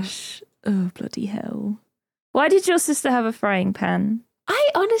gosh. Oh bloody hell. Why did your sister have a frying pan? I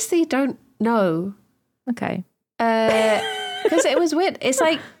honestly don't know. Okay. Because it was weird. It's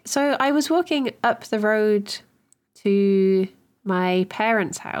like, so I was walking up the road to my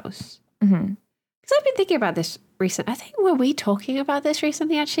parents' house. Mm-hmm. Because I've been thinking about this recently. I think, were we talking about this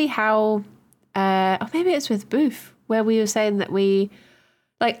recently, actually? How, or maybe it's with Booth, where we were saying that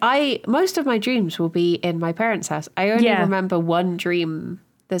most of my dreams will be in my parents' house. I only remember one dream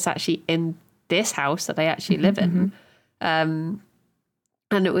that's actually in this house that I actually live in. And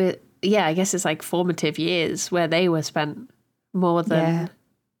it was, I guess it's like formative years where they were spent more than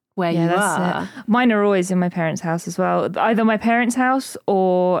where you are. Mine are always in my parents' house as well. Either my parents' house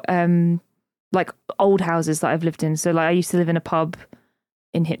or like old houses that I've lived in. So like I used to live in a pub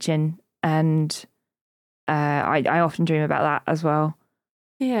in Hitchin, and I often dream about that as well.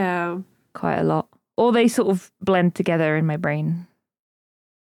 Yeah. Quite a lot. Or they sort of blend together in my brain.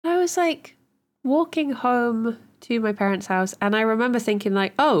 I was like walking home to my parents' house and I remember thinking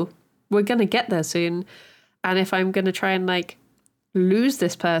like, oh, we're going to get there soon. And if I'm going to try and like lose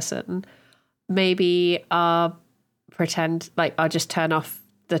this person, maybe I'll pretend like I'll just turn off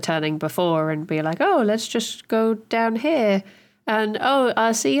the turning before and be like, oh, let's just go down here. And oh,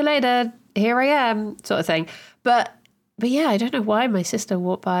 I'll see you later. Here I am, sort of thing. But yeah, I don't know why my sister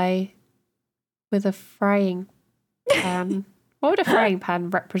walked by with a frying pan. What would a frying pan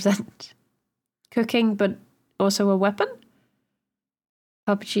represent? Cooking, but also a weapon?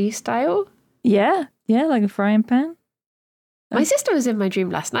 PUBG style? Yeah, like a frying pan. My sister was in my dream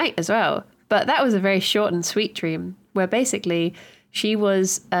last night as well, but that was a very short and sweet dream where basically she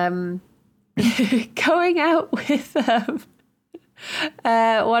was going out with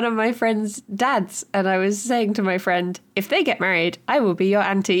one of my friend's dads, and I was saying to my friend, if they get married, I will be your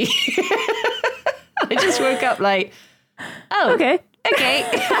auntie. I just woke up like, oh, okay.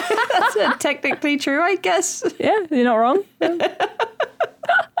 That's technically true, I guess. Yeah, you're not wrong.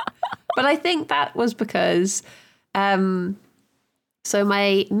 But I think that was because, so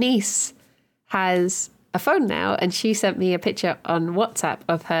my niece has a phone now, and she sent me a picture on WhatsApp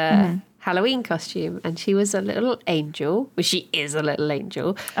of her Halloween costume, and she was a little angel. Well, she is a little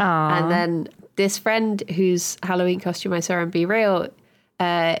angel. Aww. And then this friend whose Halloween costume I saw on Be Real,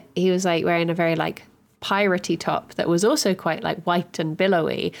 he was like wearing a very like piratey top that was also quite like white and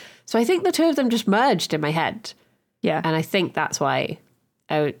billowy. So I think the two of them just merged in my head. Yeah. And I think that's why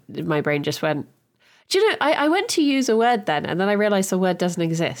my brain just went, do you know, I went to use a word then, and then I realised the word doesn't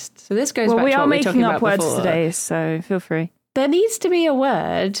exist. So this goes back to what we were talking about before. We are making up words today, so feel free. There needs to be a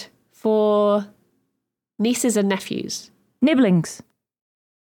word for nieces and nephews. Nibblings.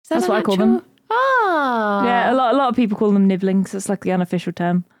 That's what I call them. Ah. Yeah, a lot of people call them nibblings. It's like the unofficial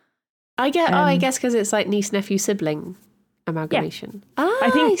term. I guess because it's like niece, nephew, sibling amalgamation. Yeah.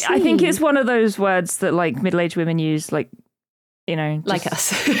 I think it's one of those words that like middle-aged women use, like, you know, like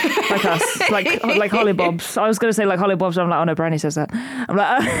us, like hollybobs. I was going to say like hollybobs. I'm like, oh no, Brandy says that. I'm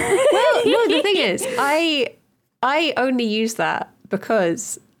like, well, no. The thing is, I only use that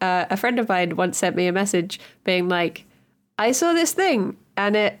because a friend of mine once sent me a message being like, I saw this thing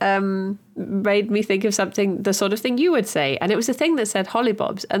and it made me think of something, the sort of thing you would say. And it was a thing that said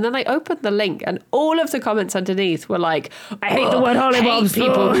hollybobs. And then I opened the link and all of the comments underneath were like, I hate the word hollybobs. Hate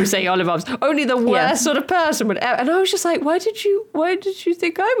people who say hollybobs. Only the worst sort of person would ever. And I was just like, why did you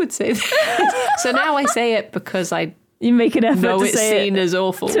think I would say that? So now I say it because you make an effort to it's say seen as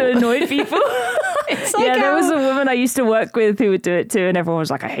awful. To annoy people. It's like there was a woman I used to work with who would do it too, and everyone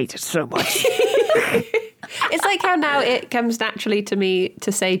was like, I hate it so much. It's like how now it comes naturally to me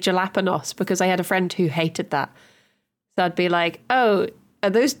to say jalapenos because I had a friend who hated that. So I'd be like, oh, are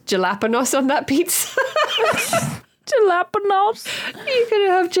those jalapenos on that pizza? Jalapenos? You could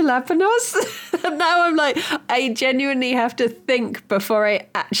have jalapenos? And now I'm like, I genuinely have to think before I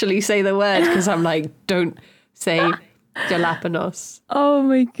actually say the word because I'm like, don't say jalapenos. Oh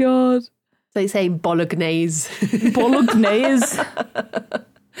my God. They say bolognese. Bolognese.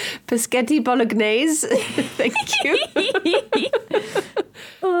 Paschetti bolognese. Thank you.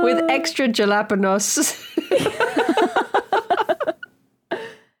 With extra jalapenos.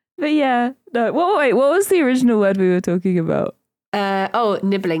 But yeah. No, wait, what was the original word we were talking about?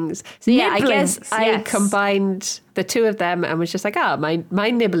 Nibblings. So yeah, nibblings, I guess yes. I combined the two of them and was just like, my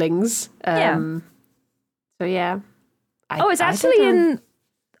nibblings. So yeah. It's actually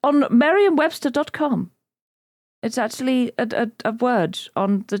on Merriam-Webster.com. It's actually a word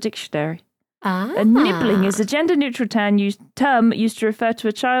on the dictionary. A nibbling is a gender-neutral term used to refer to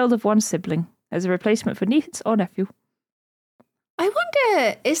a child of one sibling as a replacement for niece or nephew. I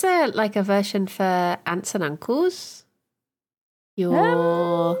wonder, is there like a version for aunts and uncles?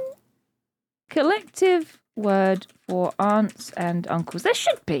 Your collective word for aunts and uncles. There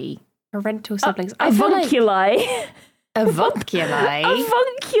should be. Parental siblings. Avunculi. Avunculi?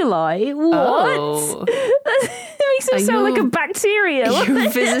 Avunculi? What? Oh. That makes it sound like a bacteria. Are you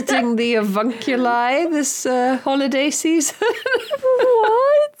visiting the avunculi this holiday season?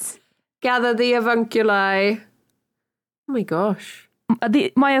 What? Gather the avunculi. Oh my gosh.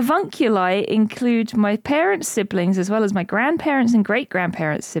 My avunculi include my parents' siblings as well as my grandparents' and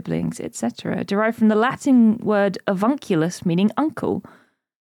great-grandparents' siblings, etc., derived from the Latin word avunculus, meaning uncle.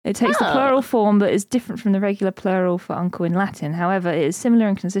 It takes the plural form but is different from the regular plural for uncle in Latin. However, it is similar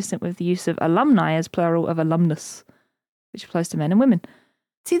and consistent with the use of alumni as plural of alumnus, which applies to men and women.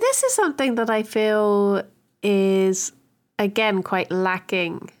 See, this is something that I feel is, again, quite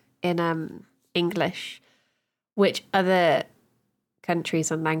lacking in English, which other countries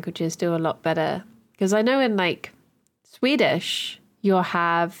and languages do a lot better. Because I know in, like, Swedish, you'll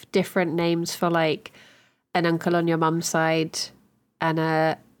have different names for, like, an uncle on your mum's side and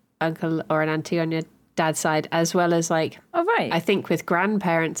a uncle or an auntie on your dad's side, as well as like, Oh, right. I think with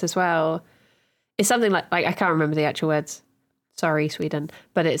grandparents as well. It's something like I can't remember the actual words. Sorry, Sweden.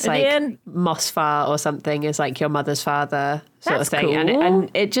 But it's like Mosfar or something is like your mother's father sort That's of thing. cool.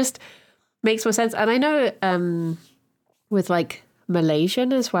 And it just makes more sense. And I know with like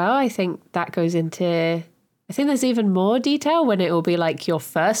Malaysian as well, I think that goes into, I think there's even more detail when it will be like your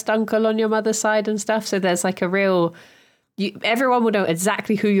first uncle on your mother's side and stuff. So there's like a real, everyone will know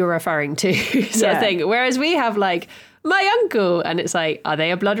exactly who you're referring to sort of thing. Whereas we have like, my uncle, and it's like, are they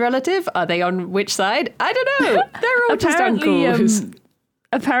a blood relative? Are they on which side? I don't know. They're all just uncles.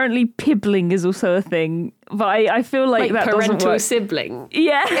 Apparently, pibbling is also a thing, but I feel like that doesn't parental work. sibling.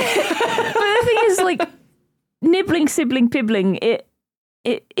 Yeah, but the thing is, like, nibbling, sibling, pibbling. It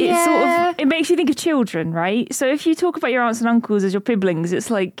sort of it makes you think of children, right? So if you talk about your aunts and uncles as your pibblings, it's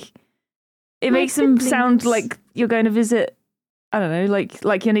like it makes them sound like you're going to visit. I don't know,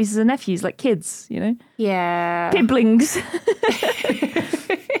 like your nieces and nephews, like kids, you know? Yeah. Pibblings.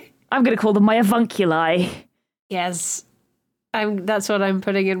 I'm going to call them my avunculi. Yes. That's what I'm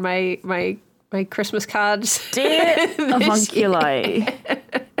putting in my Christmas cards. Dear avunculi.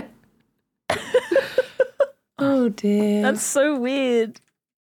 Oh, dear. That's so weird.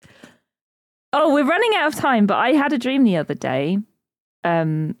 Oh, we're running out of time, but I had a dream the other day.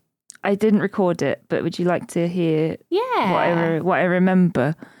 I didn't record it, but would you like to hear what I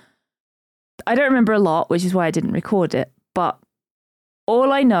remember? I don't remember a lot, which is why I didn't record it. But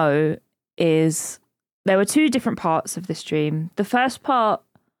all I know is there were two different parts of this dream. The first part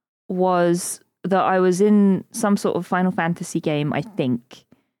was that I was in some sort of Final Fantasy game, I think.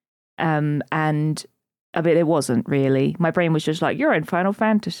 And I mean, it wasn't really. My brain was just like, you're in Final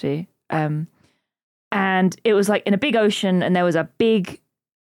Fantasy. And it was like in a big ocean, and there was a big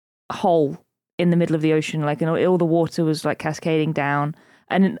hole in the middle of the ocean, like, and all the water was like cascading down,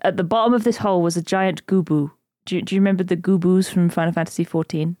 and at the bottom of this hole was a giant Gubu. Do you remember the Gubus from Final Fantasy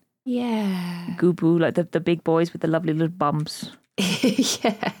 14? Yeah. Gubu, like the big boys with the lovely little bums.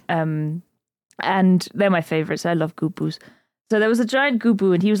 Yeah. And they're my favorites. I love Gubus. So there was a giant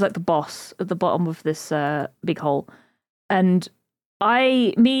Gubu, and he was like the boss at the bottom of this big hole. And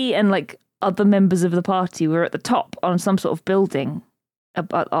me and like other members of the party were at the top on some sort of building at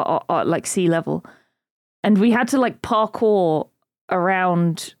like sea level, and we had to like parkour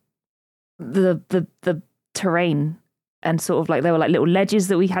around the terrain, and sort of like there were like little ledges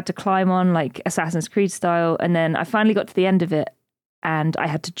that we had to climb on, like Assassin's Creed style. And then I finally got to the end of it, and I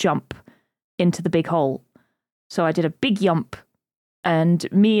had to jump into the big hole. So I did a big jump, and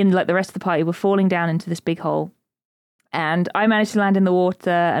me and like the rest of the party were falling down into this big hole, and I managed to land in the water,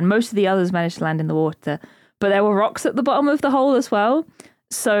 and most of the others managed to land in the water. But there were rocks at the bottom of the hole as well.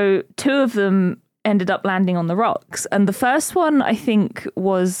 So two of them ended up landing on the rocks. And the first one, I think, it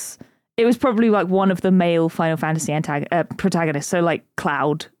was probably like one of the male Final Fantasy protagonists. So like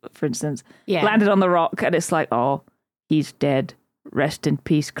Cloud, for instance, landed on the rock, and it's like, oh, he's dead. Rest in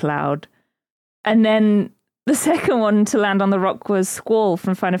peace, Cloud. And then the second one to land on the rock was Squall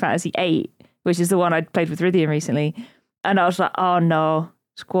from Final Fantasy VIII, which is the one I played with Rythian recently. And I was like, oh no,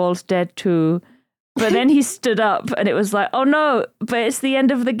 Squall's dead too. But then he stood up, and it was like, oh no, but it's the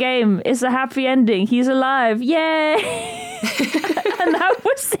end of the game. It's a happy ending. He's alive. Yay! And that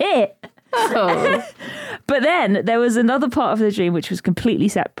was it. Oh. But then there was another part of the dream which was completely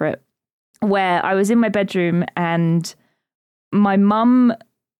separate, where I was in my bedroom, and my mum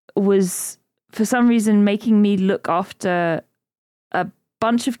was, for some reason, making me look after a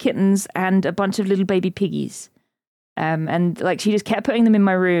bunch of kittens and a bunch of little baby piggies. And like she just kept putting them in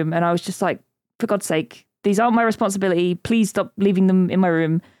my room, and I was just like, for God's sake, these aren't my responsibility. Please stop leaving them in my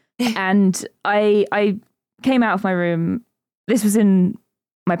room. And I came out of my room. This was in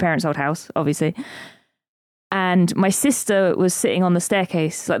my parents' old house, obviously. And my sister was sitting on the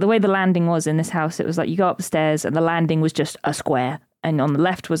staircase. Like the way the landing was in this house, it was like you go up the stairs and the landing was just a square. And on the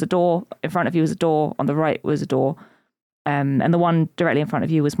left was a door. In front of you was a door. On the right was a door. And the one directly in front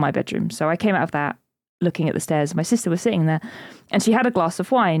of you was my bedroom. So I came out of that, looking at the stairs. My sister was sitting there, and she had a glass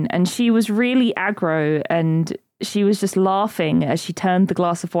of wine, and she was really aggro, and she was just laughing as she turned the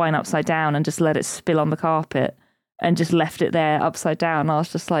glass of wine upside down and just let it spill on the carpet and just left it there upside down. I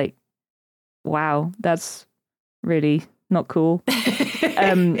was just like, wow, that's really not cool.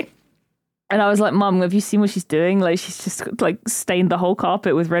 And I was like, Mum, have you seen what she's doing? Like, she's just like stained the whole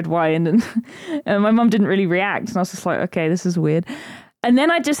carpet with red wine, and my mum didn't really react. And I was just like, okay, this is weird. And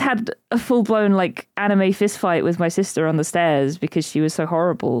then I just had a full-blown, like, anime fist fight with my sister on the stairs because she was so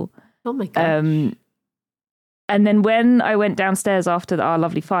horrible. Oh, my God. And then when I went downstairs after our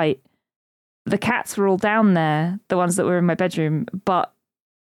lovely fight, the cats were all down there, the ones that were in my bedroom, but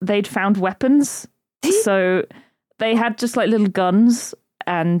they'd found weapons So they had just like little guns,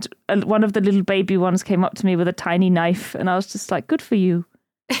 and one of the little baby ones came up to me with a tiny knife, and I was just like, good for you.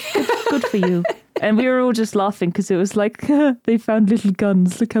 Good for you. And we were all just laughing because it was like, they found little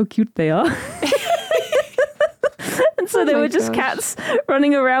guns. Look how cute they are. And so they were just cats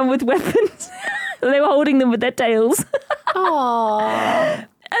running around with weapons. They were holding them with their tails. Aww. And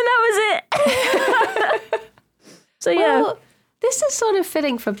that was it. So yeah. Well, this is sort of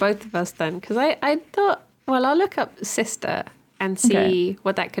fitting for both of us then, because I thought, well, I'll look up sister and see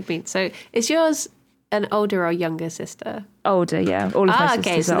what that could mean. So is yours an older or younger sister? Older, yeah. All of my sisters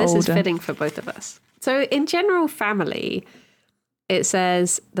okay, so are this older. is fitting for both of us. So in general family, it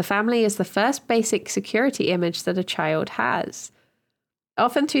says the family is the first basic security image that a child has.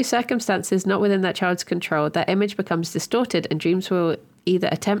 Often through circumstances not within that child's control, that image becomes distorted and dreams will either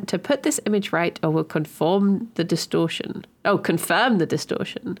attempt to put this image right or will confirm the distortion.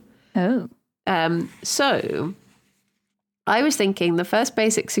 Oh. So I was thinking the first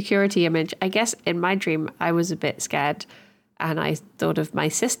basic security image, I guess in my dream, I was a bit scared and I thought of my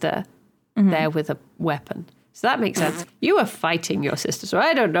sister there with a weapon. So that makes sense. You were fighting your sister, so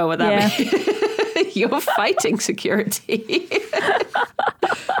I don't know what that means. You're fighting security.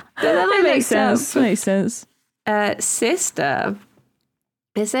 That makes sense. Makes sense. Sister,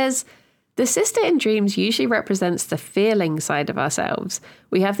 it says, the sister in dreams usually represents the feeling side of ourselves.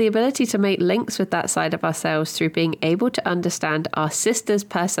 We have the ability to make links with that side of ourselves through being able to understand our sister's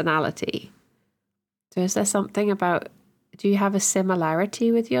personality. So is there something about, do you have a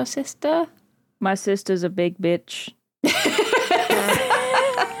similarity with your sister? My sister's a big bitch.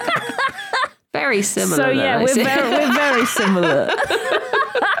 Very similar. So yeah, we're very similar.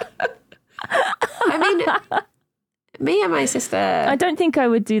 I mean, me and my sister. I don't think I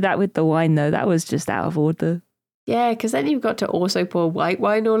would do that with the wine though. That was just out of order. Yeah, because then you've got to also pour white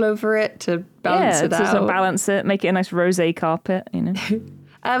wine all over it to balance it out. To balance it, make it a nice rosé carpet, you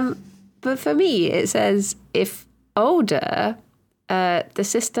know. But for me, it says if older, the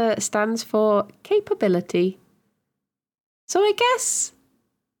sister stands for capability. So I guess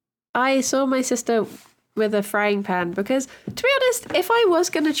I saw my sister with a frying pan because, to be honest, if I was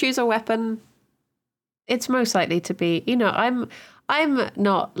going to choose a weapon, it's most likely to be, you know, I'm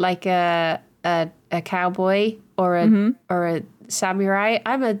not like a cowboy or a samurai.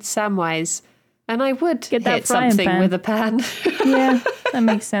 I'm a Samwise, and I would hit something with a pan. Yeah, that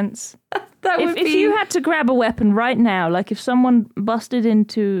makes sense. If you had to grab a weapon right now, like if someone busted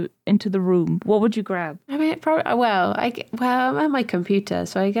into the room, what would you grab? I mean, probably. I'm at my computer,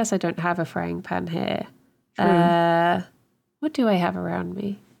 so I guess I don't have a frying pan here. What do I have around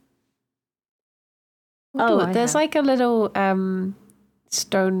me? There's like a little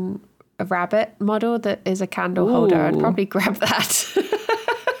stone rabbit model that is a candle holder. I'd probably grab that.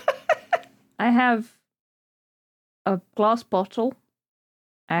 I have a glass bottle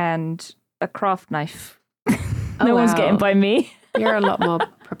and a craft knife. No one's getting by me. You're a lot more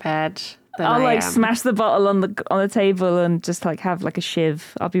prepared than I'll I am. smash the bottle on the table and just like have like a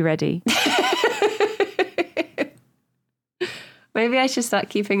shiv. I'll be ready. Maybe I should start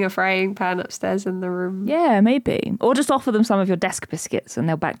keeping a frying pan upstairs in the room. Yeah, maybe. Or just offer them some of your desk biscuits and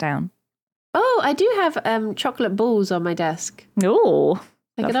they'll back down. Oh, I do have chocolate balls on my desk. Oh,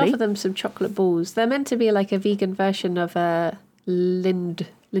 I could offer them some chocolate balls. They're meant to be like a vegan version of a Lindor.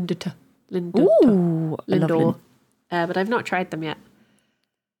 Ooh, Lindor. But I've not tried them yet.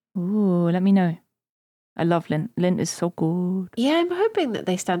 Ooh, let me know. I love Lindt. Lindt is so good. Yeah, I'm hoping that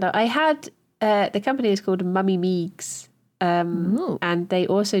they stand out. I had, the company is called Mummy Meegs. And they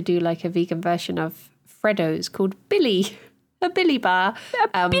also do like a vegan version of Freddo's called Billy. A Billy bar.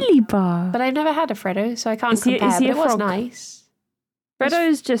 A Billy bar. But I've never had a Freddo, so I can't compare. But it was nice.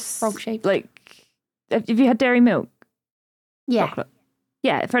 Freddo's just frog-shaped. Like, have you had dairy milk? Yeah. Chocolate.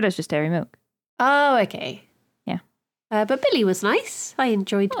 Yeah, Freddo's just dairy milk. Oh, okay. Yeah. But Billy was nice. I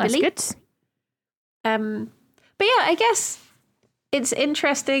enjoyed Billy. That's good. But yeah, I guess it's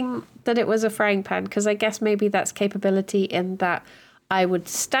interesting that it was a frying pan because I guess maybe that's capability in that I would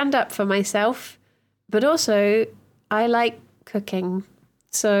stand up for myself, but also I like cooking.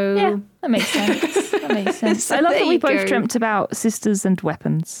 So yeah, that makes sense. That makes sense. So I love that we both go. dreamt about sisters and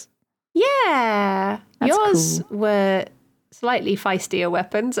weapons. Yeah. That's Yours cool. were slightly feistier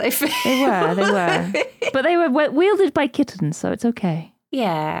weapons, I think. They were. But they were wielded by kittens, so it's okay.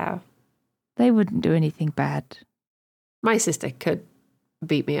 Yeah. They wouldn't do anything bad. My sister could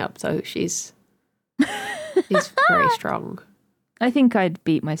beat me up, though. She's very strong. I think I'd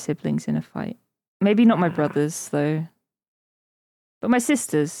beat my siblings in a fight. Maybe not my brothers, though. But my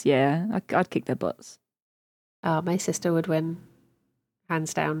sisters, yeah, I'd kick their butts. Oh, my sister would win,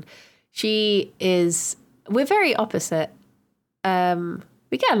 hands down. We're very opposite.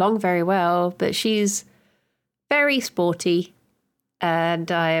 We get along very well, but she's very sporty and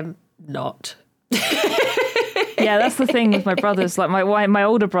I am not. Yeah, that's the thing with my brothers. Like my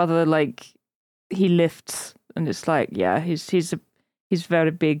older brother, like he lifts, and it's like, yeah, he's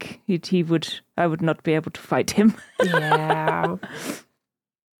very big. I would not be able to fight him. Yeah.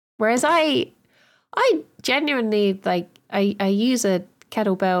 Whereas I genuinely like I use a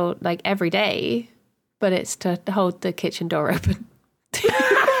kettlebell like every day, but it's to hold the kitchen door open.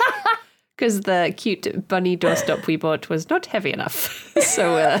 Because the cute bunny doorstop we bought was not heavy enough.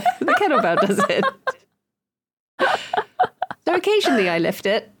 So the kettlebell does it. So occasionally I lift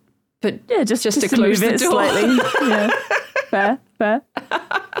it, but Yeah, just to to close move the it door. slightly. Yeah. Fair.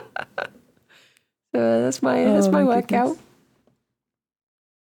 So that's my my workout. goodness.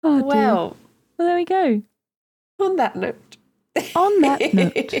 Oh, dear. Well, There we go. on that note. On that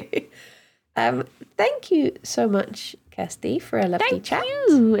note. Thank you so much, Kirsty, for a lovely Thank chat.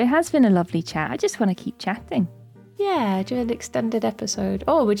 you. It has been a lovely chat. I just want to keep chatting. Yeah, do an extended episode.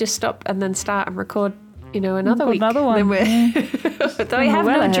 Or we just stop and then start and record, another Record week. another one, Then Though I We're have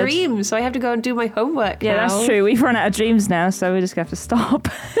well no ahead. dreams, so I have to go and do my homework Yeah, now. that's true. We've run out of dreams now, so we just have to stop.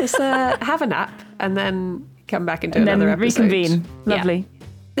 Just have a nap and then come back and do and then another episode. reconvene. Yeah. Lovely.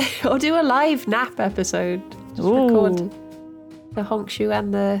 Or do a live nap episode. Just Ooh. record the honkshoe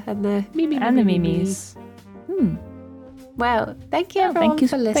and the mimi. And the mimis. Well, thank you everyone for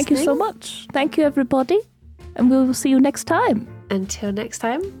listening. Thank you so much. Thank you, everybody. And we will see you next time. Until next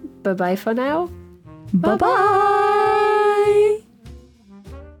time, bye-bye for now. Bye-bye.